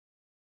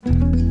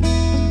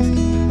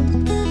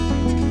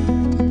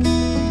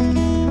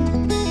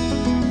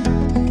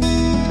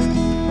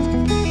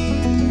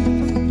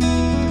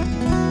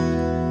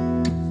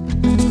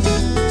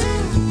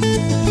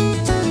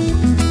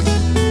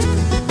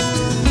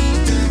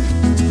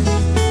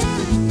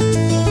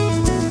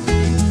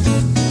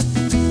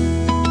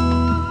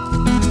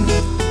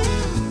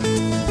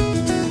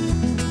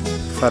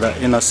Father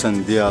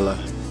Innocent Diala,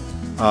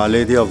 Our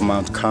Lady of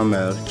Mount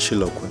Carmel,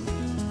 Chilokwe.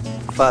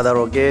 Father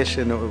Ogesh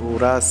in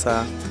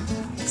Urasa,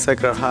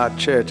 Sacred Heart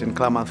Church in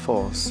Klamath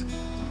Falls.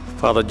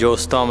 Father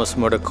Jose Thomas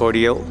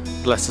Modacordial,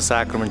 Blessed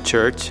Sacrament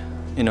Church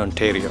in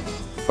Ontario.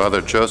 Father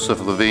Joseph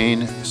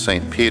Levine,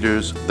 St.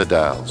 Peter's, The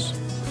Dalles.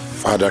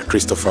 Father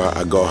Christopher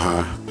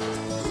Agoha,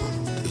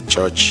 the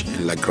church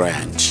in La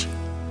Grange.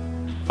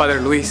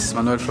 Father Luis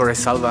Manuel Flores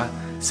Salva,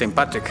 St.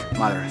 Patrick,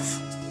 Madras.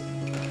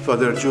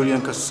 Father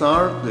Julian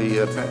Cassar,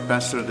 the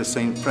pastor of the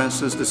St.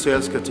 Francis de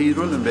Sales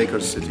Cathedral in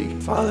Baker City.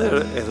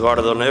 Father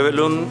Eduardo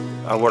Nevelun,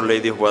 Our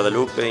Lady of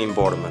Guadalupe in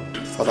Bournemouth.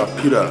 Father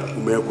Peter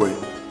Umegwe,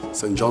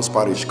 St. John's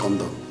Parish,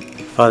 Condon.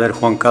 Father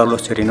Juan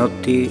Carlos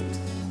Cherinotti,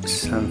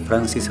 St.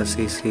 Francis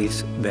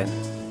Assisi's Ben.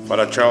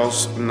 Father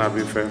Charles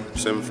Nabife,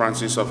 St.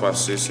 Francis of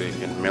Assisi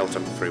in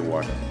Milton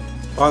Freewater.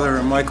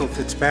 Father Michael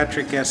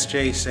Fitzpatrick,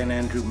 SJ, St.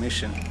 Andrew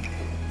Mission.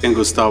 And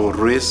Gustavo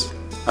Ruiz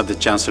at the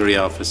Chancery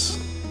Office.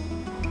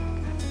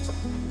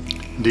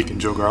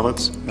 Deacon Joe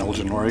Garlitz,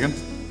 Elgin, Oregon.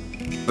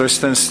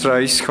 Kristen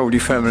Strice, Holy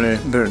Family,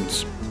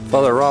 Burns.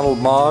 Father Ronald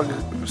Mogg,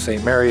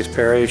 St. Mary's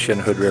Parish in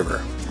Hood River.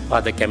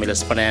 Father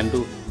Camillus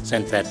Fernando,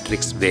 St.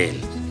 Patrick's Vale.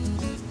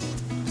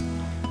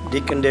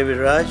 Deacon David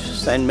Raj,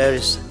 St.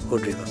 Mary's,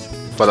 Hood River.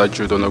 Father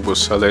Judono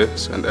Busale,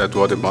 St.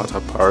 Edward de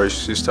Mata Parish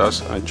Sisters,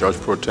 and George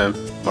Protem,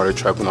 Mary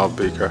Tribunal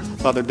Baker.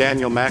 Father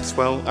Daniel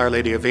Maxwell, Our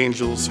Lady of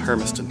Angels,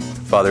 Hermiston.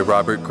 Father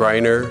Robert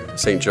Greiner,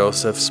 St.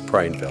 Joseph's,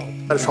 Prineville.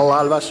 Father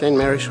Alva, St.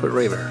 Mary's, Hood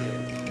River.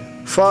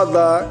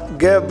 Father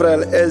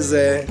Gabriel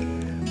Eze,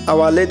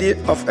 Our Lady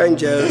of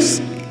Angels,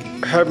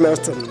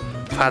 Hermiston.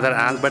 Father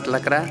Albert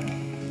Lacra,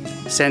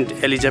 St.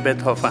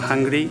 Elizabeth of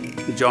Hungary,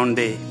 John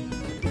Day.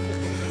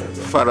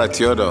 Father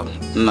Theodore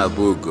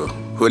Nabugo,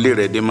 Holy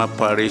Redeemer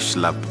Parish,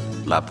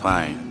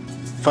 Lapine.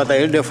 Father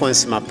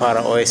Ildefonso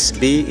Mapara,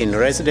 OSB in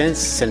residence,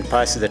 St.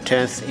 Pius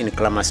X in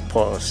Klamath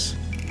Falls.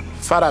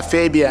 Father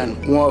Fabian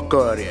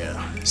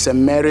Nwakoria, St.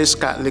 Mary's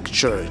Catholic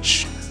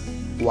Church,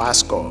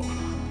 Wasco.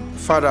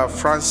 Father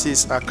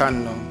Francis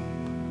Akano,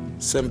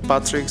 St.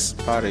 Patrick's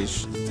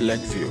Parish,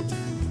 Lakeview.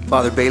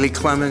 Father Bailey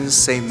Clemens,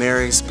 St.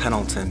 Mary's,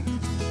 Pendleton.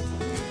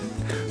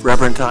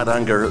 Reverend Todd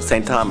Unger,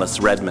 St. Thomas,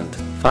 Redmond.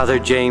 Father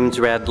James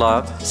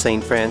Radloff,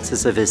 St.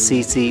 Francis of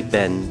Assisi,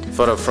 Bend.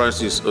 Father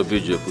Francis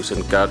Obijoku,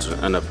 St.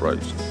 Catherine,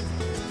 Enterprise.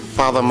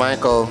 Father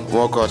Michael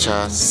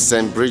Wokocha,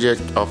 St. Bridget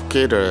of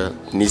Cater,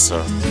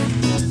 Nisa.